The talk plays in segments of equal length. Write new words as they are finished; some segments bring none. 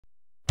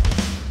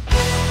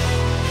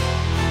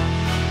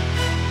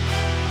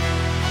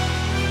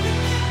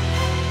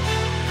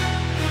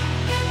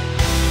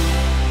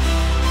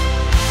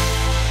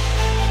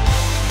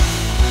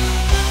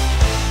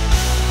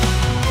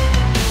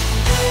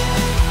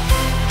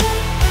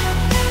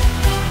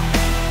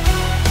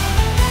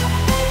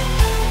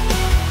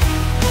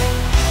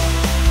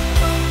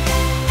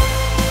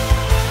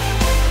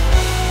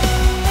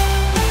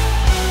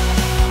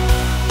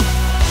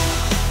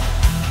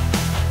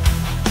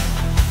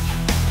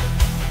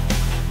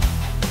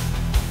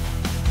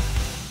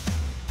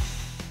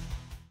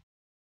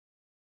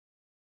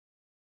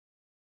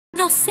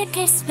no sé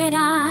qué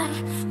esperar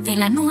de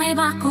la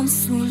nueva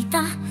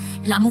consulta.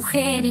 La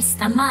mujer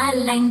está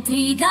mal, la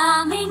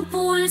intriga me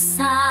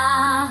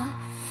impulsa.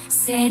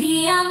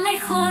 Sería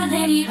mejor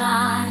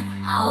derivar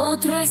a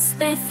otro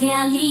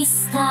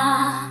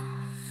especialista.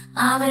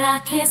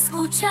 Habrá que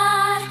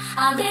escuchar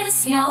a ver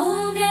si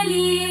aún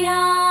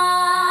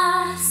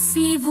delira.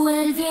 Si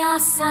vuelve a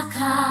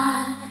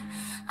sacar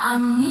a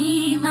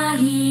mi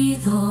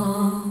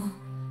marido,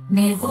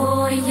 me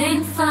voy a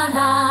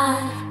enfadar,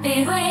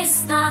 pero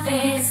esta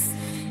vez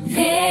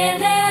de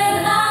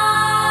verdad.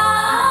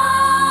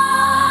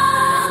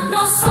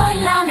 No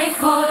soy la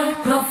mejor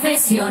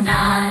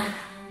profesional,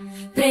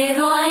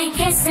 pero hay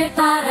que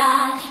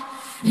separar,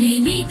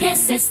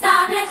 límites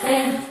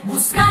establecer,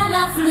 buscar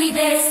la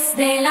fluidez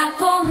de la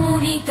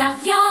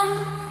comunicación,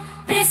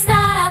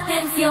 prestar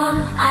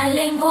atención al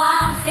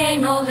lenguaje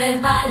no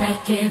verbal.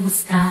 Hay que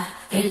buscar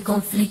el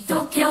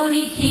conflicto que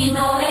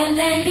originó el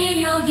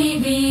delirio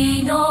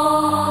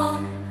divino.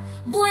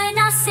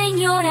 Buena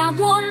señora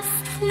Wolf,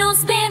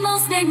 nos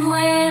vemos de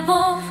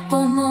nuevo.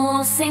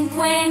 ¿Cómo se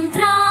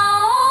encuentra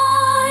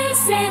hoy?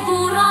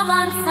 Seguro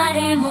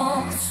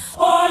avanzaremos.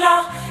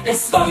 Hola,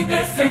 estoy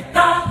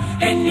perfecta,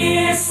 en mí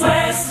eso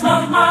es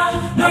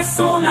normal, no es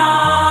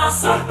una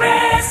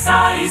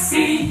sorpresa. Y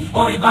sí,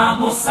 hoy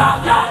vamos a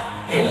hablar,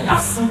 el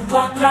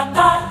asunto a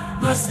tratar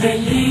no es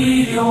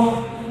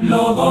delirio,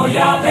 lo voy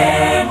a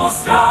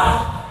demostrar,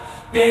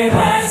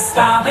 pero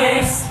esta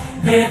vez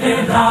de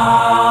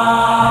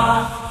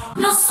verdad.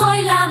 No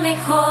soy la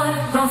mejor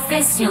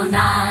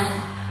profesional,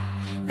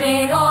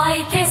 pero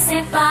hay que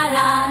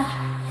separar,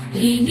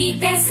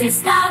 límites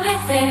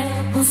establecer,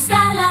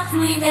 buscar la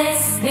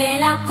fluidez de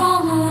la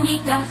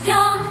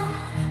comunicación,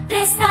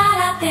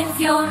 prestar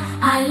atención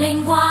al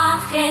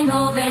lenguaje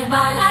no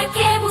verbal. Hay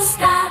que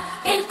buscar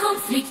el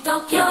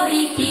conflicto que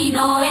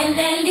originó el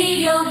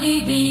delirio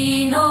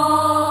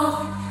divino,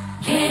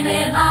 que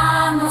me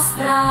va a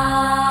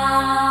mostrar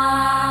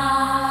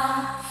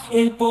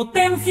el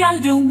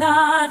potencial de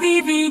una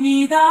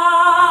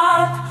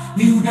divinidad,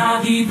 de una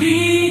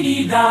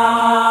divinidad.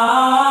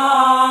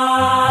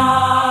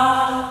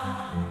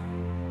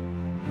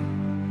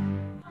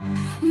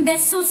 De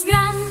sus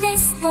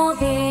grandes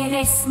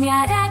poderes me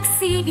hará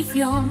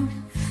exhibición.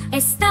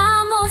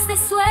 Estamos de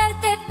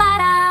suerte,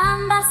 para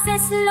ambas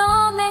es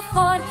lo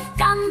mejor.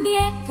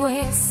 Cambié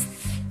pues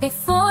de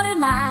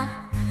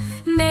forma,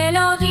 me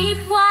lo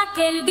dijo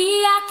aquel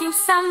día que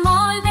usa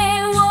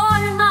molde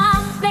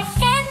Walmart, de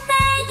gente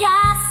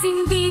ya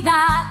sin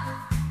vida.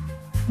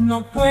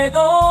 No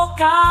puedo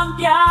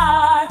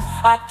cambiar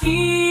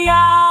aquí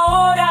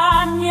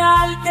ahora ni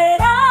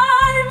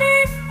alterar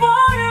mi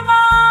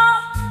forma,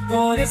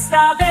 por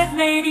esta vez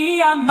me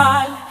iría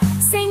mal.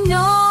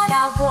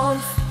 Señora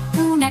Wolf,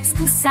 una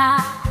excusa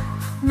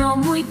no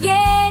muy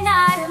bien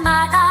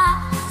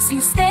armada. Si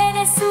usted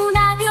es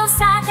una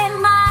diosa de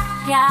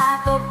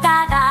magia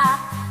dotada,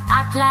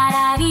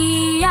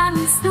 aclararía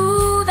mis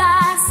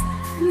dudas.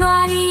 No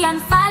harían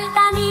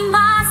falta ni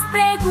más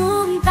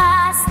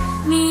preguntas,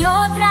 ni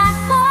otra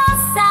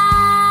cosa.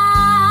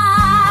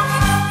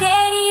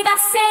 Querida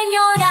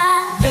señora,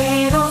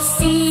 pero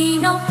si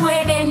no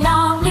puede,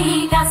 la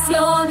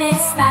obligación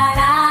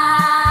estará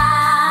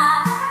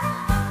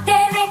de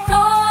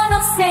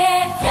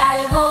reconocer que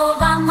algo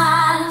va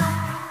mal,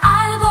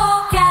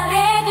 algo que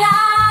arreglar,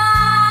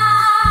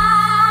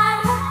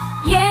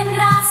 y en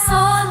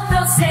razón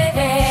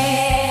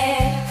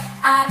proceder.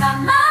 Haga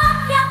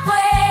magia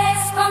pues,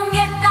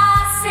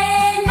 conviértase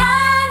en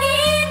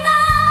animal.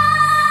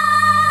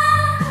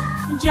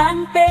 Ya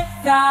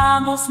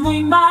empezamos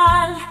muy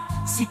mal,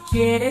 si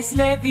quieres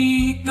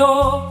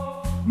levito.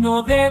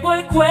 No debo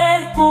el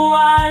cuerpo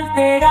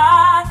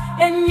alterar,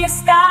 en mi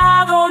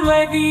estado lo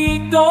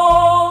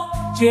evito.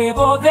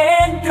 Llevo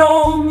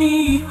dentro un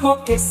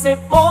hijo que se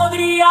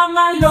podría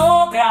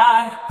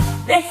malograr.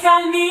 Deja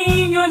al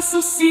niño en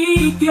su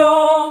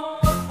sitio,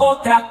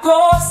 otra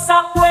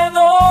cosa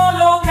puedo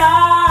lograr.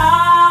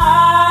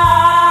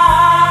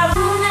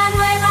 Una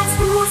nueva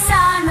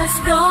excusa no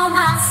es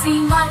broma,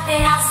 sino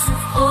altera su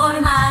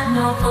forma.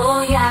 No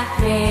voy a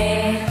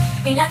creer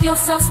en la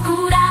diosa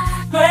oscura.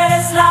 Tú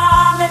eres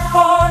la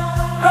mejor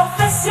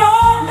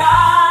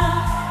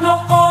profesional,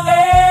 no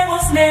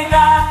podemos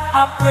negar,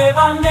 a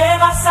prueba me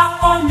vas a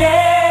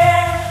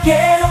poner.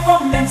 Quiero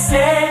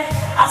convencer,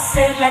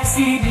 hacer la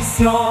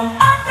exhibición,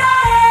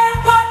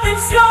 atraer tu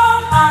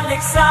atención.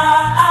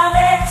 Alexa,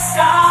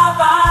 Alexa,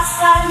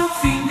 vas a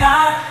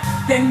alucinar.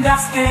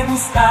 Tendrás que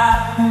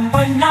buscar un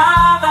buen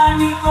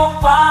abanico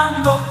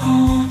cuando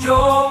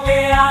tuyo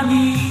vea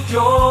mi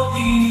yo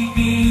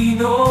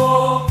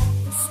divino.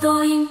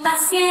 Estoy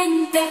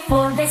impaciente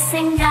por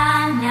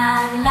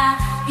desengañarla,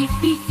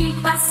 difícil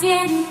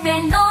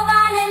paciente, no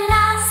valen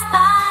las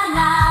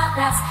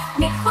palabras,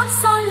 mejor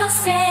son los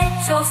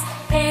hechos,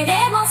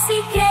 veremos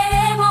si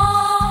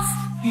queremos.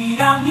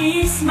 Mira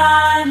mis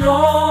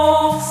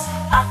manos,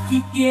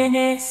 aquí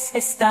tienes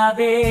esta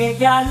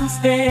bella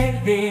luz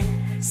verde,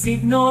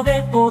 signo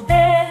de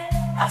poder,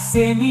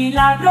 hace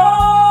milagros.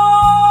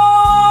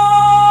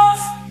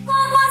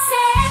 ¿Cómo hace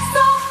esto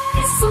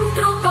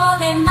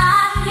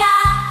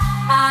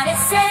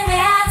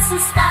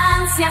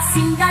gracias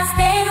sin gas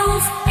de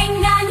luz,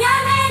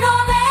 engañarme no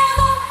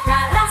debo,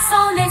 la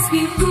razón es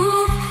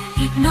virtud,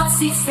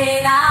 hipnosis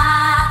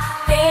será,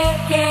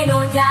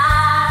 déjelo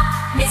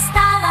ya, me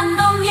está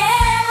dando miedo.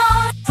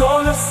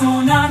 Solo es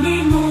una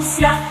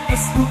minucia,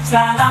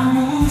 escucha la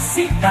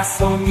música,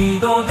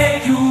 sonido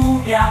de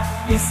lluvia,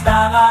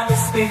 estaba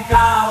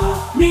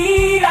despejado.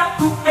 Mira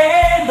tu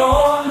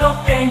pelo, lo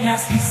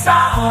tenías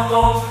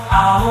rizado,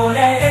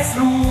 ahora eres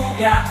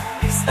rubia,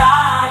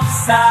 está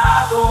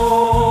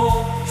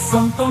alisado.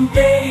 Son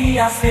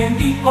tonterías de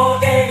mi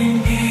poder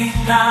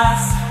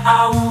indignas,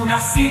 aún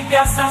así te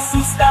has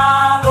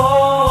asustado.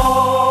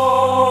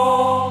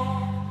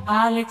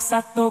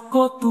 Alexa,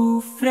 toco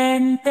tu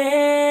frente,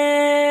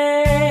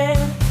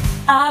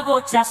 hago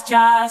chas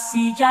chas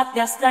y ya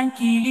te has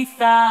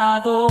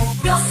tranquilizado.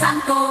 Dios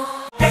santo,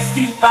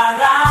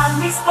 Extirparán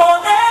mis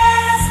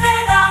poderes,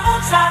 me da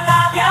mucha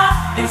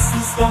rabia de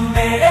sus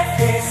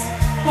mereces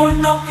por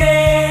no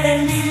creer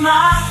en mi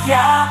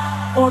magia.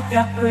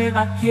 Otra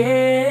prueba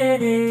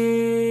quieres,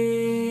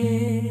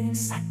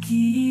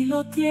 aquí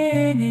lo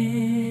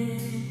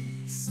tienes.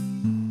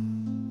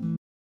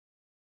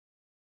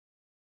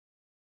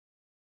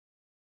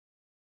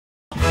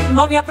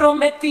 No había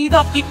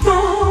prometido y tú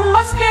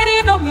has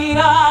querido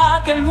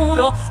mirar que el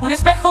muro, un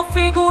espejo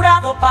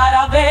figurado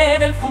para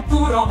ver el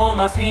futuro, o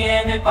más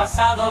bien el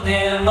pasado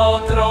del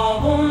otro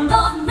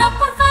mundo. no,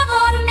 por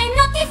favor, me he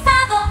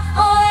hipnotizado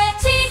o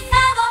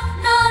hechizado,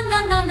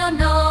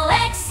 no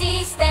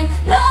existen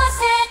los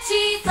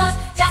hechizos,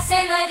 ya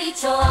se lo he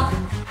dicho.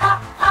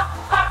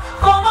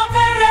 ¿Cómo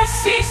te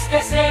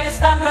resistes? Eres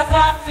tan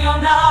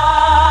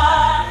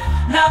racional.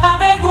 Nada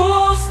me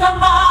gusta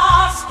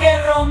más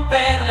que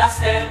romper las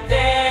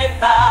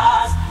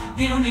certezas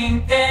de un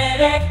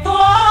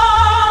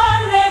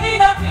intelectual de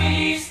vida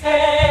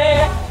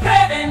triste,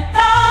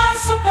 reventar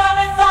su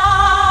cabeza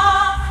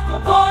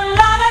con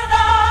la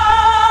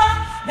verdad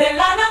de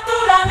la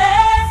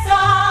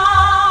naturaleza.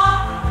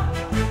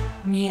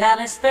 Mira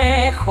al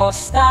espejo,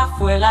 esta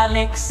fue la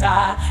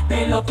Alexa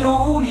del otro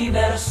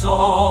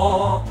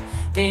universo.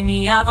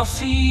 Tenía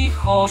 2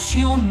 hijos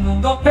y un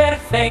mundo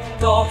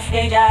perfecto,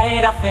 ella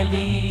era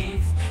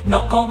feliz,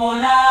 no como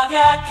la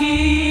de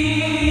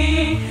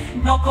aquí,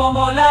 no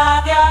como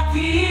la de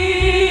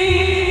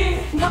aquí.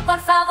 No, por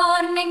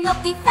favor, me he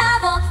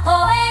hipnotizado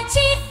o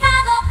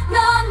hechizado,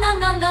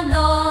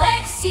 no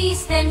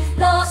existen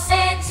los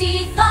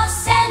hechizos,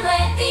 se lo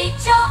he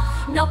dicho.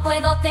 No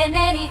puedo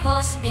tener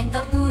hijos, bien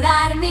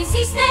torturar me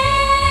hiciste.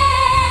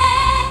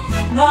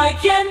 No hay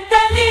quien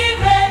te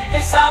libre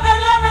de saber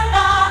la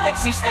verdad,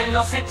 existen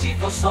los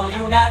hechizos, soy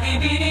una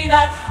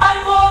divinidad,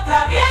 algo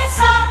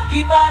traviesa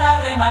y para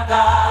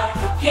rematar,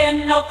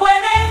 quien no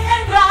puede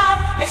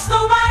entrar es tu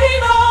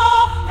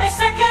marido,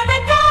 ese que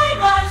me cae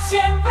mal,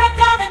 siempre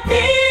te ha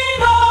mentido.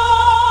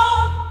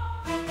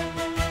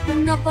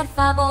 No, por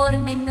favor,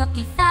 me he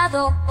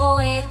hipnotizado o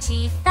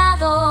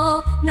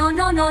hechizado, no,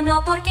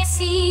 porque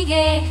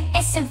sigue,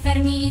 es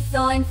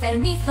enfermizo.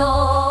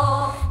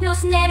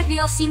 Los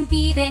nervios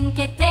impiden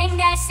que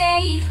tenga ese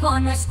hijo,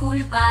 no es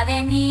culpa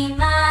de mi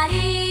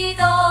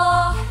marido.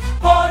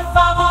 Por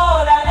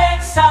favor,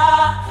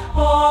 Alexa,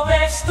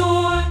 pobre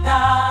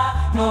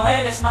estulta, no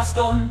eres más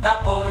tonta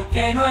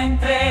porque no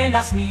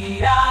entrenas.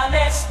 Mira al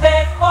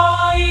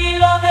espejo y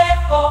lo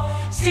dejo,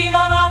 si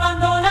no lo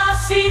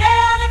abandonas iré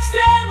al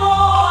extremo.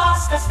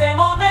 Hasta este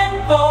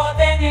momento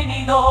he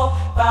tenido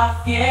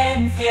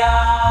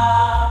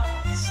paciencia.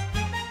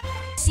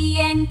 Si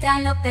entra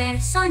en lo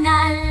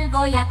personal,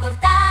 voy a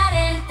cortar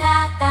el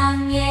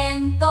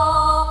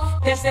tratamiento.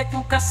 Desde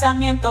tu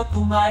casamiento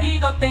tu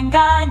marido te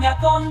engaña,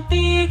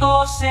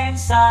 contigo se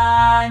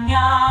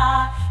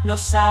ensaña. Lo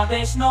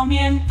sabes, no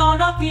miento,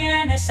 no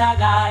tienes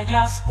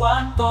agallas.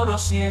 Cuánto lo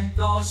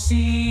siento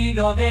si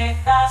lo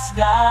dejas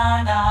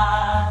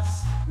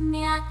ganas.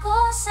 Me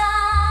acosa,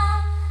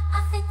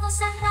 hace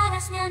cosas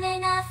raras, me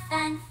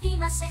amenaza,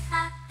 encima se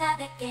jacta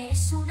de que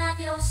es una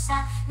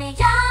diosa. Me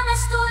llama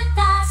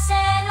estulta,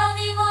 se lo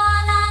digo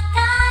a la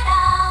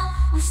cara.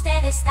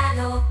 Usted está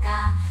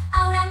loca,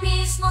 ahora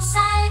mismo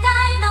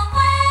salga y no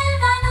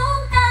vuelva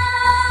nunca.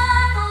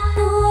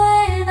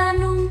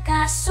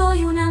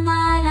 Soy una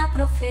mala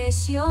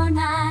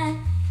profesional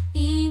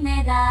y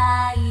me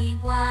da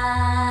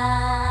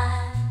igual.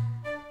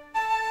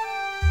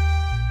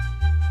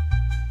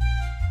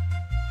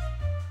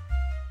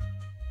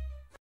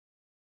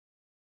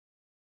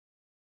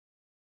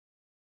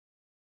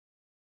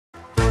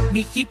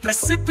 Mi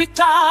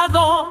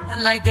precipitado,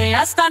 la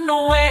idea esta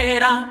no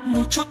era,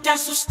 mucho te ha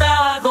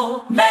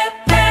asustado. ¿Me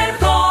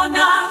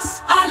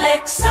perdonas,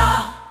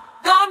 Alexa?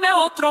 Dame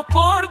otra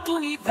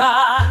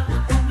oportunidad,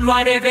 lo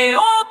haré de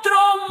otro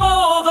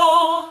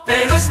modo,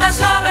 pero esta es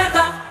la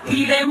verdad,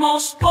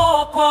 iremos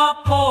poco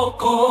a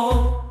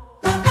poco.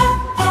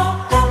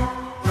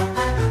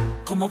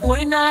 Como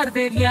buena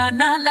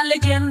arderiana, la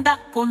leyenda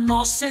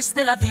conoces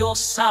de la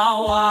diosa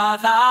o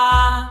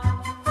hada,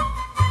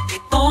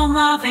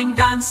 toma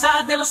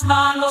venganza de los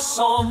malos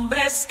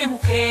hombres que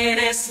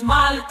mujeres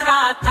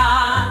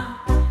maltratan.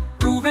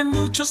 Tu Tuve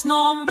muchos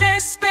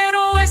nombres,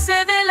 pero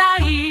ese de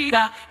la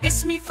ira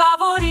es mi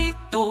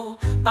favorito.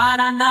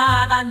 Para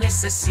nada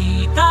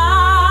necesitas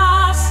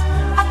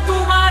a tu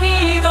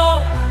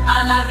marido,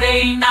 a la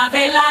reina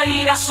de la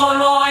ira.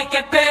 Solo hay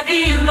que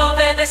pedirlo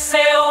de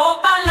deseo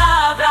o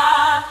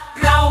palabra.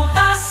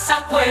 Rauda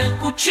sacó el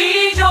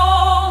cuchillo,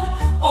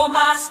 o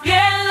más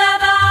bien la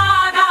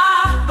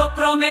daga. Lo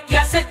prometí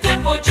hace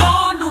tiempo,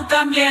 yo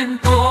nunca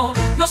miento.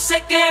 No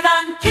se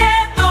quedan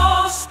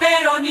quietos,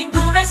 pero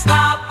ninguno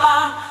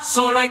escapa.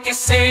 Solo hay que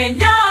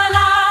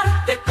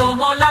señalar, te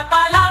tomo la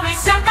palabra y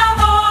se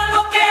acabó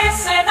lo que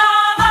se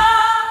daba.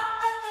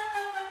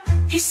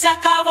 Y se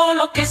acabó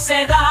lo que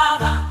se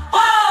daba.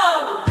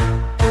 ¡Oh!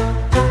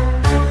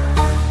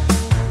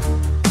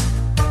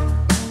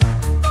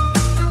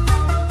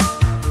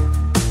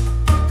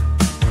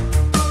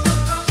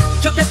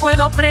 Yo te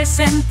puedo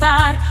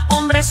presentar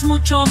hombres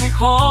mucho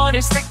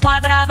mejores, de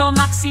cuadrado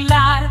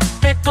maxilar,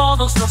 de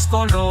todos los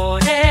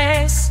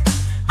colores.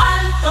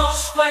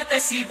 Altos,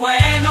 fuertes y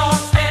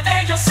buenos, de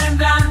bellos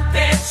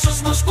semblantes,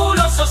 sus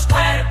musculosos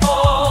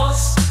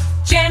cuerpos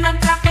llenan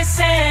trajes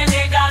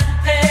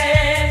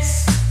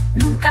elegantes.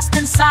 Nunca has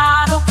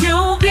pensado qué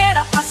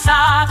hubiera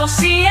pasado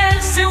si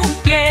él se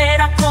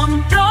hundiera con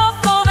un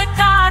trozo de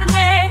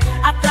carne,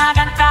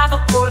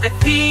 atragantado por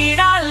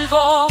decir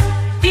algo.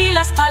 Y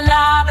las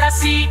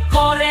palabras y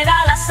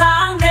correrá la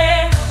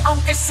sangre,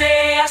 aunque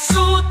sea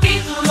su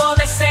título,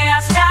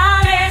 deseas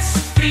ya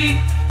sufrir.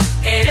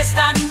 Eres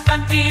tan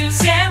infantil,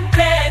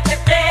 siempre te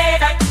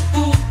pega y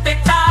tú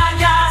te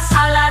callas.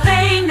 A la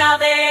reina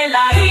de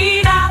la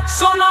ira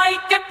solo hay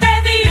que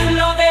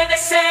pedirlo de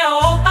deseo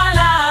o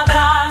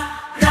palabra.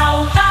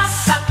 Rauda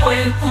sacó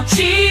el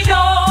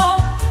cuchillo,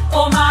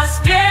 o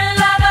más bien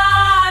la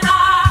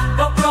daga.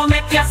 Lo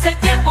prometí hace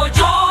tiempo,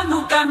 yo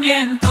nunca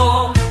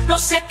miento. No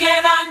se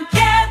quedan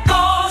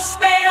quietos,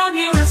 pero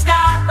ni uno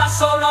escapa.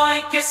 Solo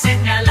hay que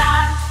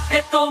señalar,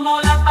 te tomo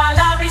la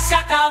palabra y se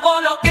acabó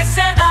lo que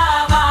se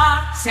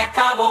daba. Se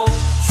acabó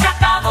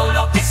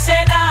lo que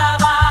se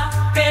daba.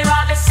 Pero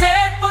ha de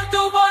ser por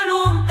tu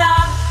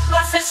voluntad, lo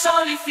haces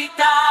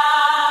solicitar.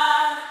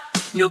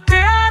 Yo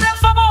te haré el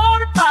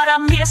favor, para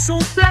mí es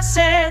un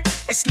placer.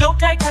 Es lo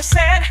que hay que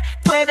hacer,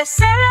 puedes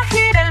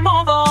elegir el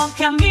modo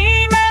que a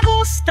mí me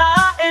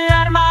gusta. El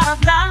arma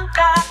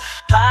blanca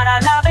para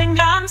la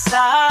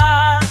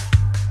venganza.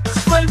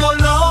 Los vuelvo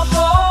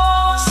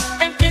locos,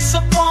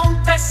 empiezo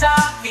con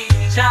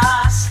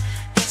pesadillas.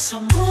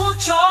 Eso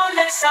mucho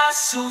les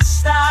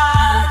asusta.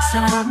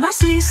 La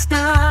más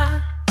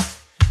lista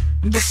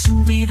de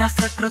su vida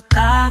fue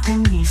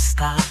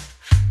protagonista,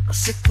 o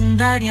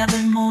secundaria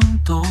del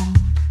mundo,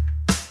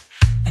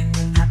 en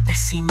una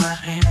pésima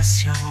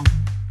relación.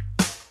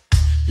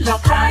 La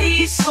otra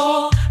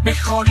hizo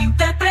mejor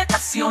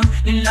interpretación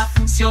en la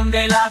función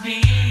de la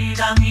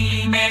vida. A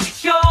mí me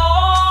eligió,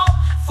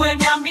 fue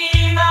mi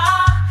amiga.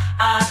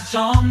 A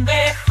John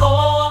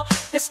dejó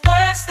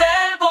después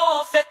del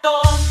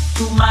bofetón.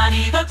 Tu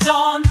marido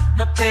John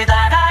no te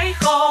dará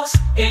hijos,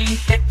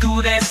 elige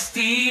tu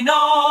destino.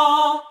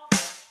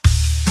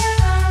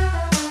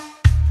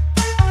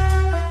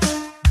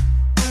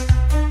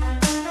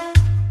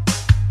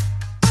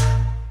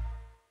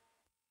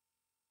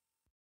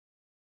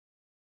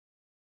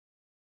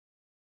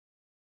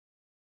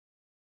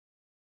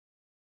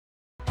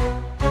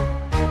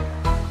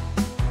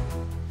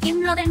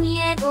 Tiemblo de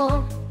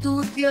miedo,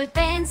 turbio el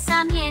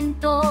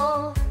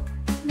pensamiento.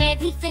 Me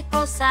dice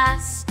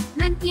cosas,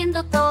 no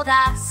entiendo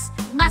todas,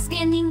 más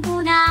bien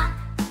ninguna.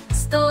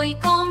 Estoy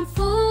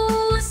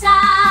confusa,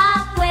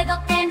 puedo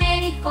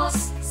tener hijos,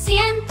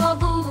 siento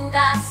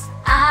dudas.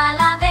 A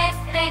la vez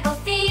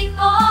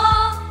regocijo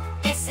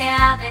que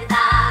sea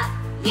verdad.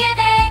 Y he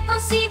de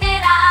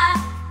considerar,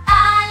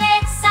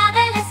 Alexa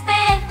del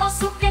espejo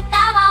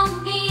sujetaba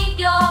un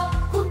niño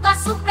junto a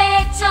su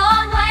pecho,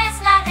 no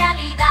es la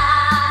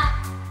realidad.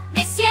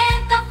 Me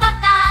siento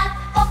fatal,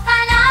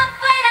 ojalá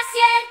fuera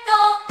cierto,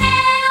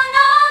 pero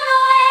no lo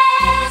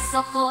es.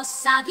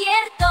 Ojos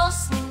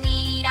abiertos,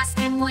 mentiras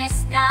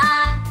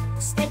demuestran.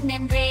 Usted me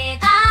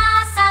enreda,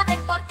 sabe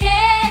por qué.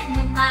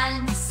 Muy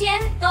mal me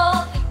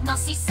siento,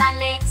 hipnosis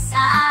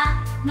Alexa,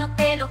 no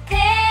te lo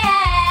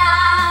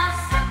creas.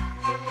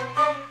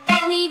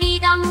 En mi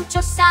vida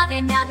mucho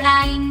sabe, me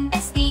habrá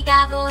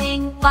investigado.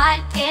 En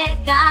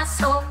cualquier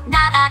caso,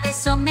 nada de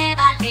eso me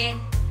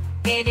vale.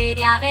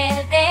 Debería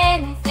haber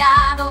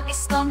denunciado,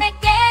 esto me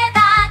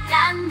queda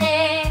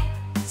grande.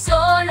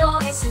 Solo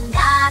es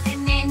una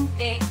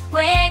demente,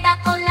 juega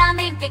con la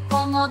mente,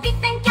 como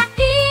dicen que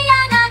aquí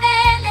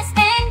Anabel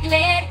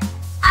Spengler,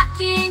 a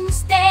quien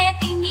usted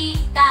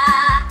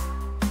imita.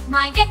 No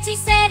hay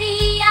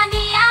hechicería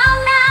ni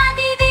aura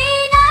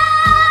divina.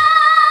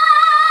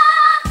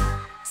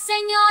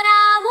 Señora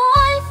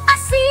Wolf ha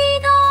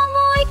sido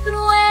muy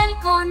cruel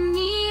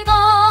conmigo.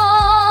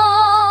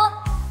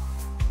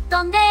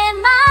 Donde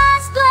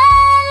más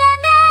duele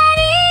mi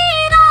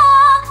herido,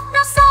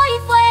 no soy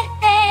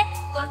fuerte,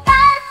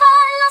 cortar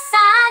con lo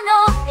sano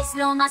es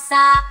lo más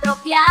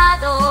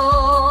apropiado.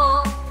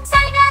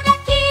 Salga de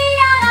aquí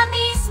ahora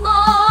mismo,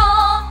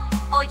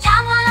 o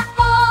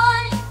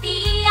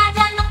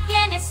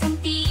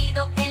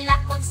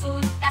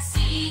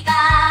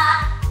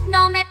diga.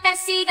 No me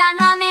persiga,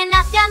 no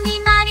amenace a mi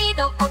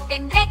marido, o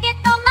tendré que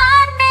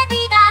tomar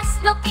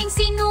medidas. Lo que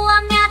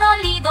insinúa me ha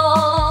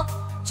dolido.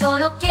 Yo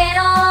lo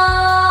quiero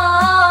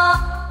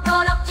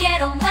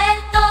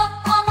muerto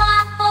como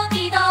ha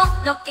podido.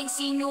 Lo que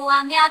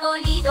insinúa me ha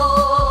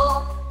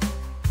dolido.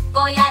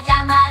 Voy a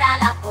llamar a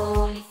la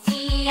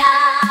policía.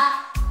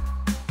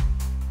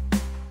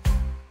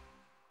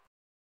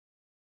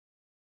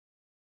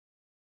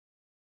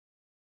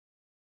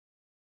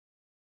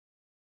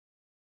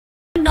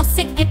 No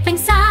sé qué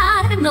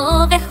pensar,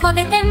 no dejo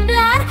de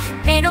temblar.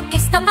 Pero ¿qué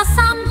está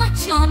pasando?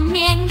 Yo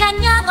me he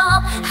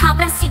engañado.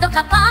 Habrá sido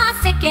capaz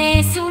de que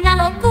es una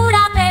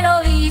locura,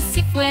 pero ¿y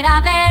si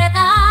fuera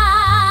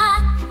verdad?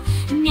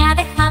 Me ha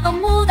dejado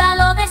muda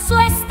lo de su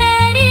esterilidad.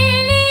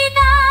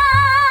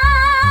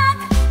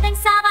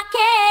 Pensaba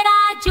que era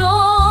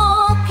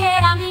yo, que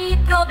era mi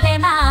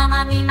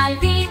problema, mi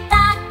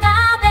maldita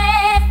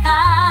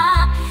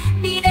cabeza.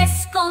 Mi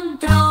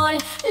descontrol,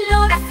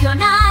 lo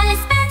racional es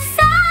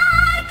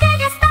pensar que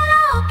ella está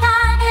loca.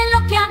 En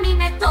lo que a mí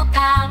me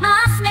toca,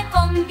 más me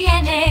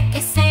conviene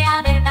que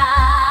sea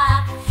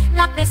verdad.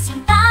 La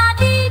presunta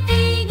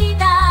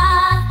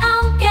divinidad,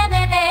 aunque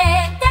me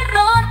dé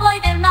terror, voy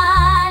de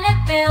mal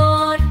en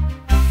peor.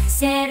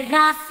 Ser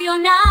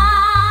racional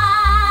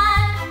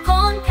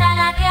contra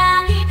la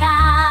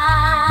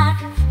realidad.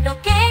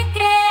 Lo que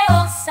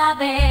creo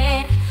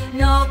saber,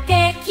 lo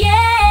que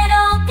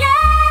quiero creer.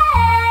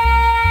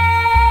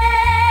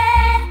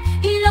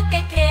 Y lo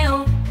que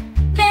creo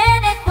me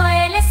dejó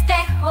el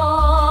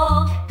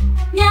espejo.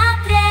 Me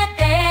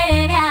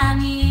atreveré a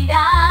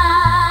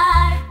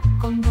mirar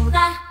con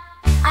duda.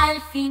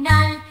 Al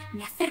final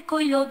me acerco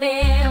y lo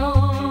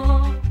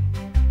veo.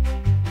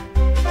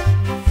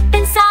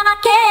 Pensaba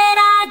que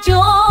era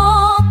yo,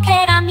 que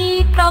era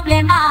mi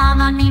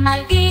problema, mi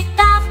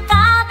maldita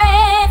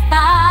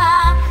cabeza.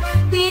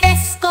 Mi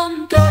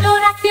descontrol, lo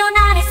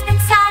racional es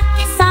pensar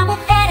que esa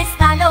mujer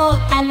está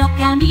loca. Lo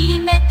que a mí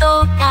me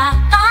toca,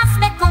 más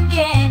me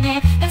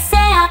conviene que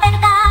sea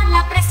verdad.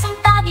 La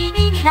presunta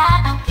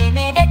divinidad, aunque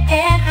me dé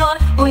terror,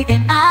 voy de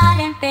mal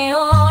en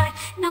peor.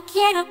 No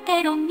quiero,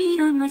 pero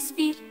miro, no es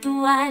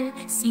virtual,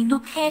 sino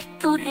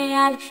objeto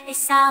real.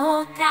 Esa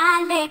otra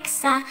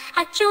Alexa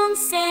a John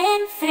se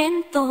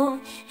enfrentó.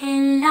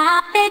 Él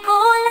la pegó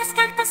las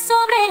cartas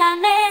sobre la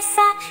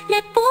mesa,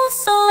 le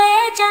puso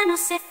ella, no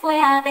se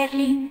fue a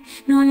Berlín.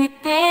 No le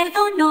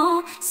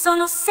perdonó,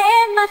 solo se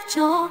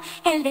marchó.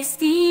 El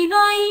destino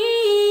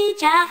ahí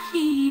ya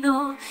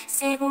giró,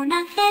 según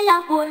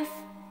Ángela Wolf.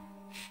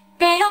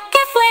 Pero ¿qué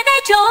fue de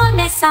John?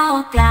 Esa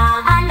otra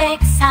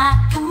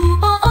Alexa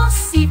tuvo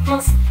 2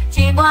 hijos,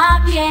 llegó a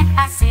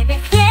vieja, se ve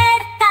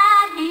cierta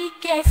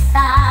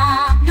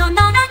riqueza. No, a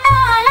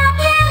la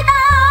mierda,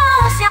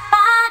 se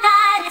apaga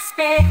el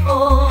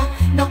espejo.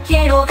 No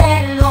quiero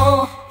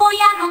verlo, voy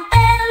a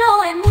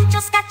romperlo en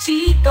muchos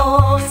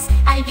cachitos.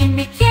 Alguien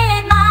me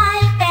quiere mal,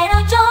 pero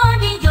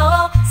John y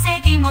yo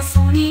seguimos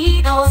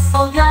unidos.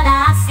 Odio a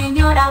la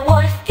señora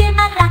Wolf, que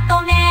mal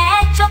rato me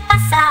ha hecho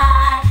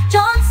pasar.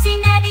 John sí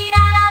me dirá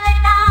la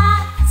verdad,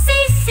 sí,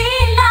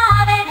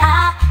 la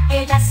verdad.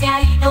 Ella se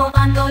ha ido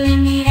cuando le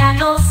miré a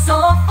los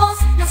ojos,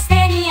 los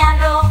tenía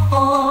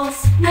rojos.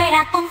 No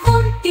era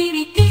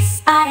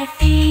conjuntivitis,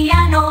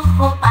 parecía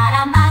enojo.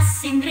 Para más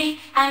sin rir,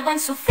 algo en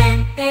su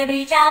frente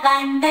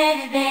brillaba en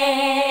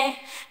verde.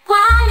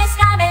 ¿Cuál es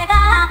la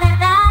verdad,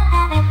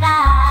 la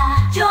verdad?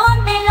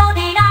 John me lo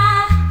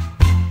dirá.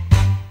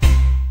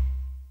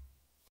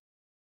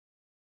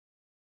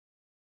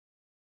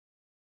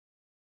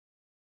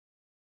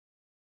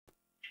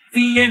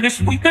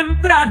 Vienes muy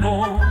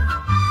temprano,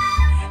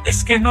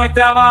 es que no hay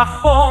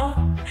trabajo.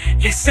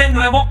 Ese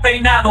nuevo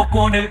peinado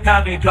con el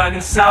cabello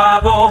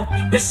alzado,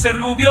 ese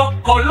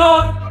rubio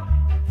color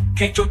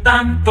que yo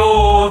tanto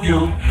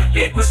odio,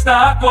 le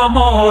cuesta tu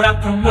amor a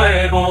tu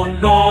nuevo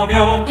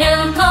novio.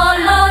 El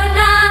color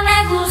no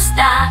me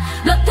gusta,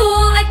 no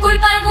tuve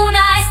culpa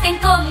alguna, este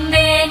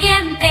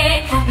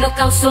inconveniente lo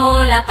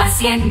causó la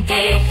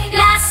paciente.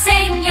 La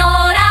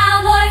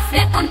señora Wolf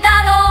le ha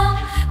contado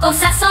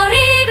cosas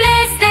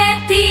horribles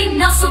de ti,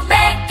 no supe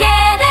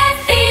qué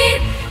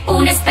decir.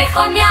 Un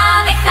espejo me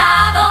ha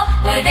dejado,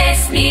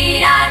 puedes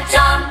mirar,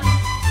 John.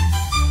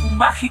 Un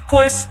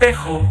mágico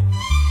espejo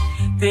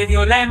te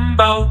dio la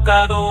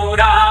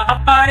embaucadora,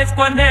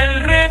 aparezco en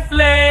el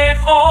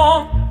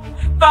reflejo.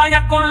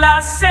 Vaya con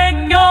la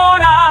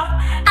señora.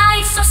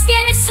 Ahí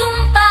sostienes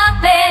un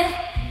papel,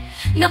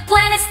 no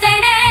puedes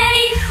tener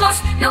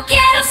hijos. No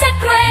quiero ser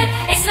cruel,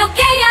 es lo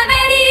que ella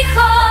me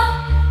dijo.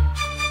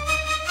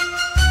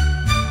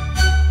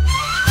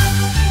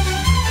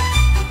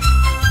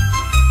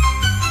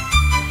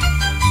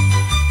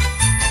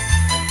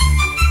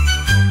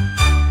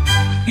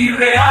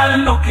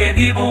 Irreal lo que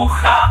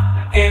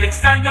dibuja el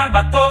extraño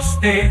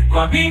albatoste. Tu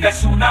amiga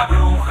es una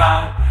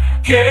bruja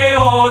que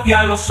odia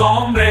a los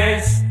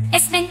hombres.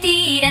 Es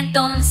mentira,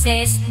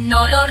 entonces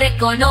no lo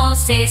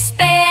reconoces,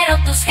 pero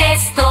tus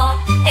gestos,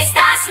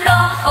 estás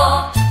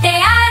rojo, te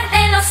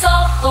arden los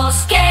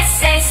ojos. ¿Qué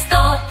es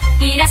esto?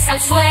 Miras al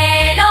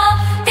suelo,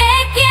 te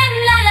quieres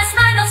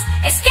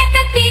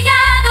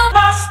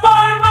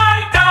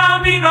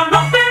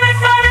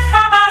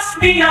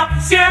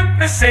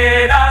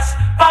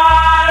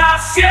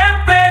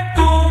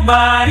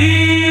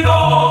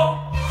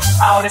marido.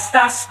 Ahora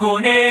estás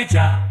con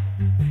ella,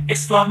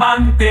 es tu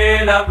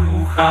amante la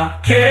bruja.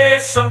 ¡Qué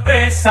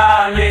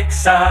sorpresa,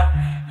 Alexa!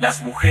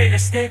 Las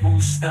mujeres te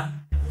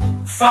gustan.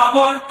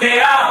 Favor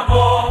te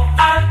hago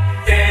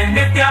al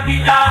tenerte a mi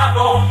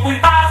lado. Muy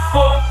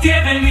bajo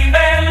tiene el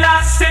nivel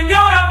la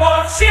señora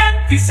por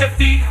ciento y se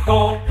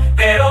fijo.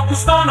 Pero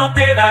gusto no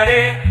te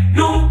daré,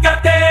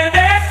 nunca te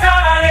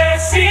dejaré.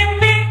 Sin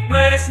mí no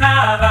eres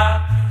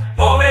nada,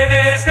 pobre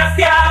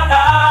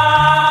desgraciada.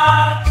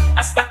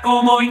 Hasta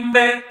cómo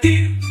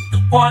invertir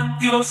tu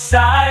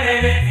cuantiosa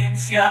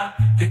herencia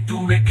te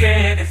tuve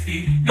que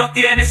decir. No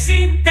tienes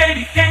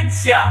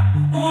inteligencia,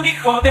 un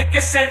hijo de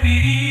qué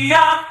serviría,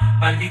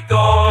 maldito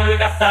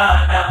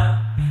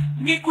holgazana.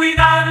 Ni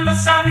cuidarlo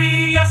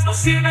sabías, no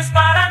sirves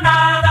para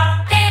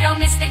nada. Pero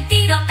me he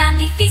sentido tan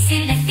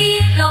difícil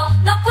decirlo.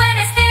 No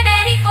puedes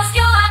tener hijos,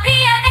 yo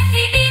habría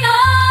decidido.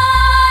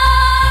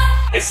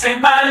 Ese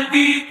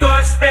maldito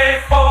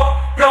espejo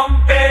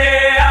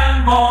romperé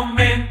al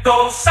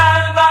momento.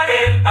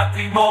 Salvaré el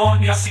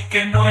patrimonio, así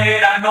que no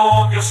era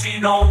novio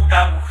sino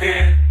una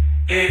mujer.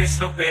 Es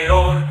lo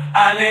peor,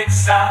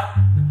 Alexa.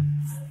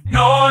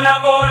 No la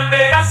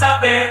volverás a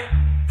ver,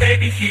 te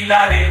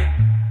vigilaré.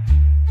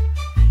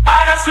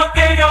 Hagas lo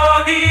que yo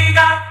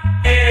diga,